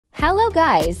Hello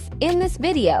guys, in this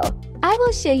video, I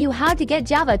will show you how to get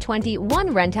Java 21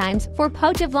 runtimes for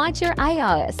PojavLauncher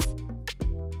iOS.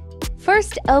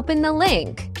 First, open the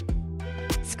link.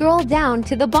 Scroll down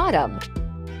to the bottom.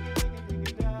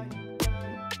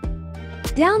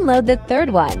 Download the third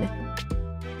one.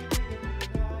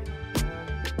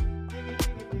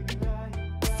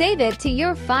 Save it to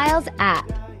your Files app.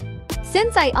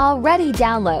 Since I already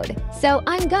download, so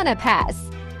I'm gonna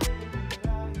pass.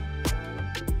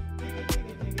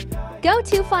 Go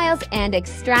to Files and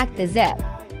extract the zip.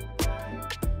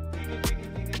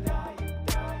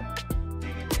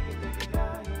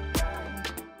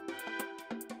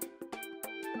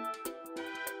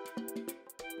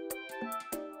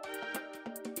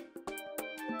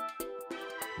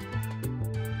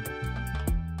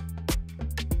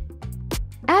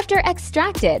 After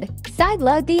extracted,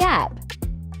 sideload the app.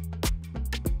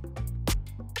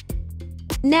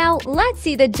 Now let's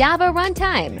see the Java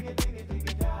runtime.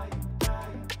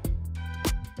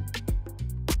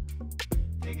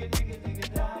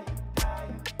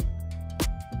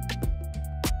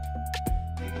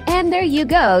 And there you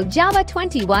go, Java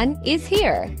 21 is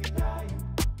here.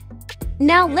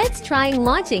 Now let's try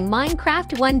launching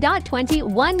Minecraft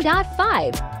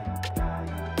 1.21.5.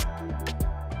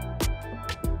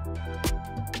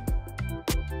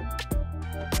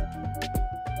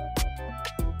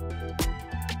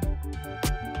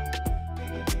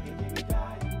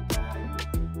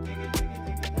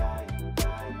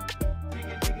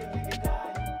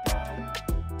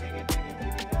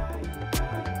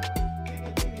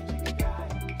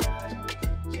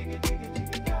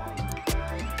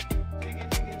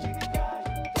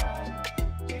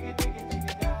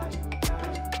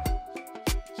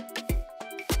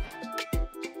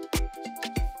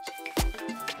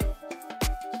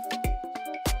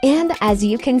 And as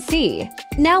you can see,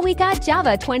 now we got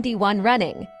Java 21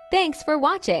 running. Thanks for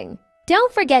watching.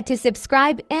 Don't forget to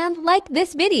subscribe and like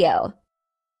this video.